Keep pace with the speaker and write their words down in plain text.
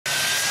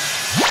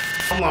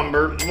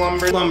Lumber,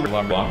 lumber, lumber,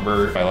 lumber,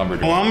 lumber, lumber,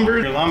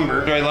 lumber,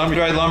 lumber, dry lumber,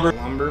 dry lumber,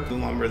 lumber,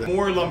 lumber,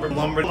 more lumber,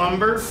 lumber,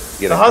 lumber.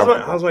 So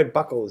how's my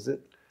buckle? Is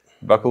it?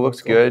 Buckle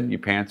looks good. Your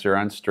pants are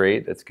on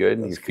straight. That's good.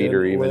 Your feet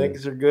are even.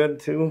 Legs are good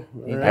too.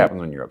 It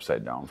happens when you're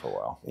upside down for a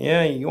while.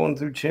 Yeah, you're going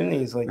through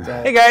chimneys like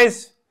that. Hey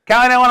guys,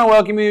 Kyle and I want to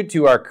welcome you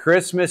to our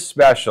Christmas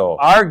special.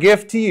 Our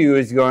gift to you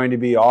is going to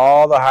be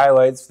all the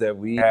highlights that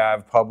we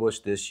have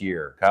published this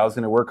year. Kyle's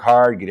going to work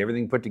hard, get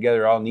everything put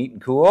together all neat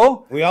and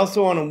cool. We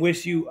also want to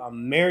wish you a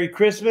Merry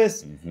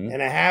Christmas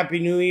and a Happy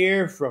New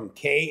Year from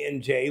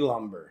K&J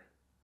Lumber.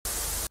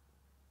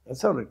 That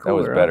sounded cool.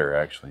 That was better,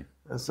 actually.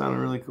 That sounded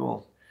really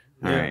cool.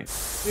 All right.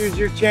 Here's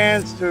your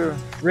chance to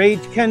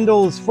rate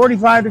Kendall's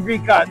 45-degree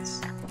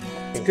cuts.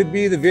 It could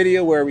be the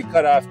video where we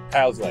cut off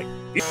Kyle's leg.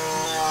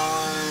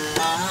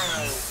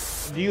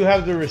 Do you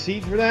have the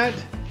receipt for that?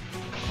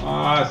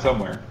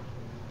 Somewhere.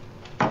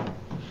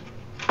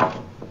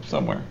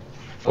 Somewhere.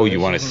 Oh, you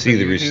want to see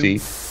the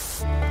receipt?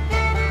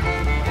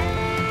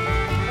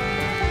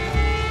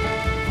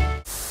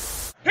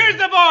 Here's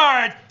the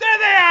board! There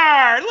they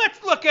are!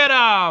 Let's look at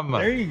them!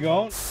 There you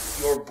go.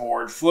 Your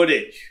board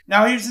footage.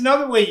 Now here's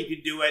another way you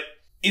could do it.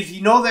 If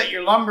you know that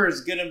your lumber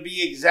is going to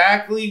be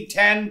exactly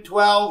 10,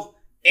 12,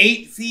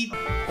 8 feet.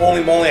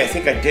 Holy moly, I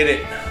think I did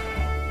it.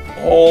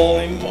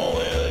 Holy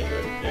moly, I think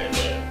I did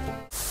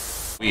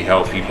it. We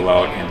help people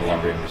out in the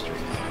lumber industry.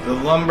 The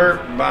lumber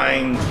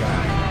buying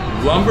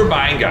guide. Lumber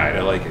buying guide.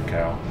 I like it,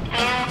 Kyle.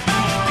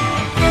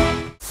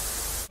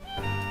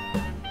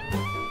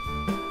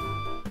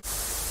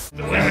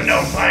 The women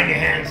don't find you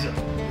handsome.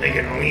 They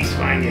can at least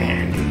find you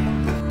handy.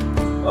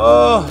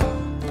 Oh,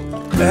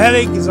 the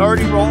headache is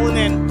already rolling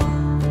in.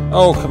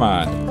 Oh, come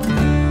on.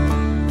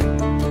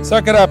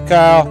 Suck it up,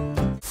 Kyle.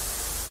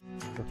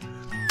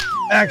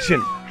 Action.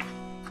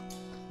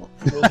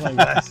 Those my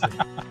glasses.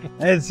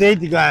 I had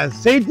safety glasses.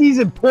 Safety's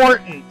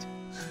important.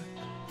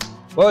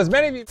 Well, as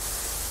many of you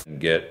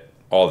get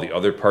all the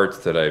other parts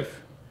that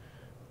I've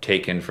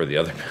taken for the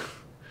other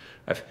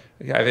I've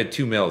had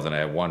 2 mills and I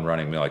have 1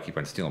 running mill. I keep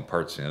on stealing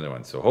parts from the other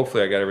one. So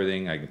hopefully I got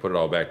everything. I can put it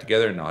all back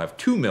together and I'll have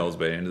 2 mills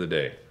by the end of the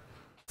day.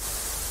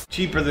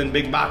 Cheaper than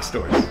big box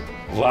stores.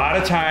 A lot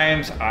of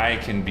times I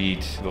can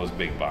beat those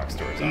big box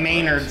stores.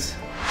 Maynard's.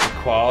 The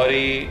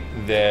quality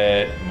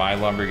that my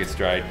lumber gets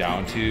dried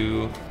down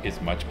to is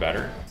much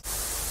better.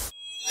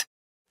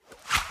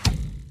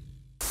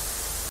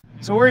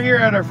 So we're here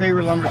at our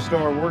favorite lumber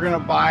store. We're gonna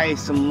buy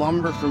some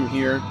lumber from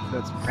here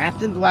that's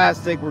wrapped in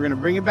plastic. We're gonna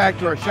bring it back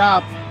to our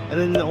shop and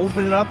then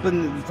open it up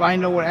and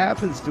find out what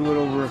happens to it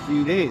over a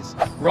few days.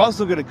 We're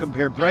also gonna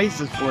compare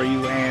prices for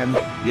you and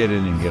Get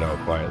in and get out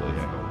quietly,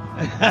 I hope.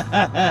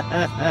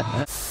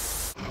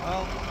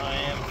 well, I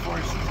am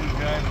forced to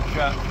drive the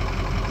truck.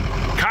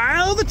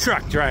 Kyle the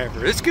truck driver.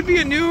 This could be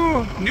a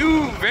new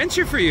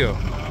venture for you.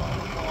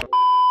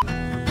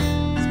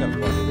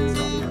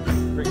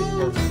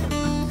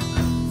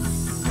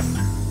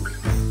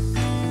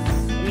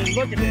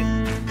 Look at this.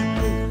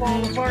 It's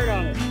falling apart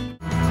on it.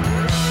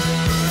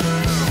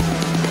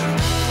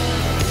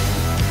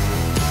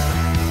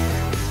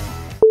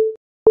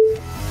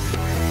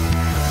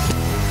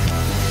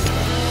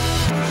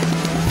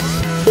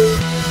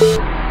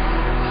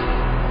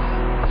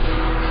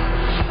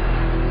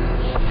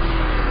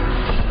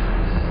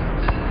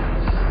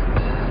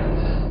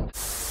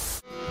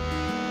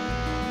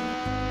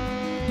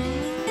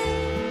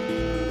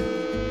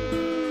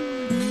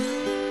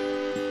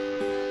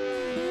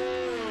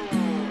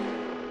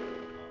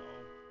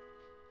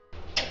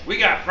 We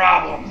got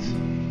problems.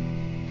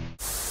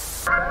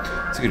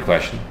 That's a good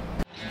question.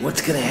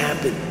 What's gonna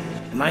happen?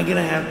 Am I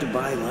gonna have to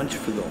buy lunch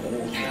for the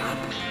whole shop?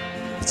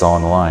 It's all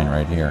on the line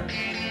right here.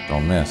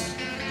 Don't miss.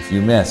 If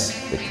you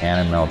miss, the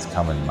cannon melt's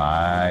coming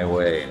my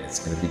way and it's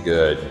gonna be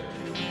good.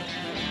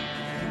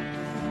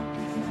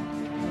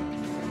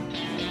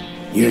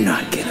 You're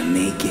not gonna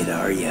make it,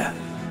 are ya?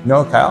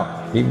 No,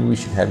 Kyle, maybe we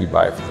should have you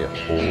buy it for the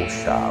whole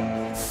shop.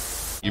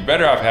 You're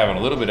better off having a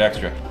little bit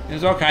extra.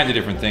 There's all kinds of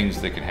different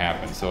things that can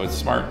happen, so it's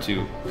smart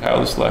too. Kyle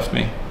just left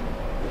me.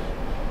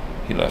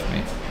 He left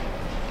me.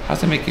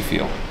 How's that make you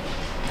feel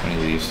when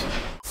he leaves?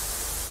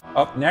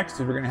 Up next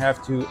is we're gonna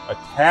have to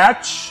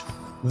attach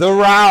the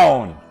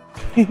round.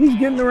 He's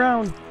getting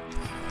around.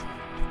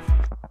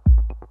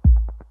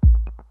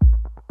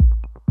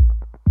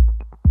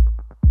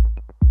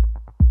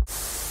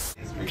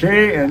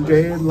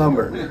 K&J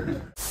Lumber.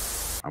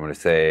 I'm gonna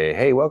say,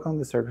 hey,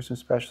 welcome to the Christmas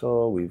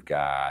special. We've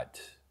got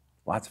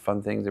lots of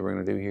fun things that we're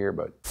gonna do here,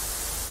 but.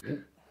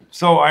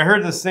 So I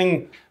heard this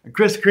thing,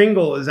 Kris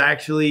Kringle is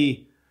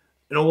actually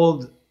an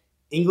old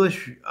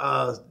English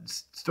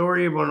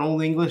story about an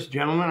old English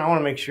gentleman. I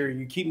wanna make sure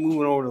you keep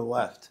moving over to the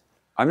left.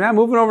 I'm not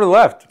moving over to the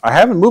left. I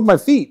haven't moved my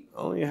feet.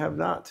 Oh, you have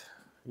not.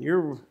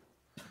 You're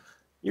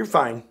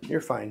fine,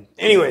 you're fine.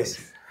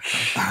 Anyways,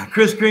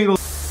 Kris Kringle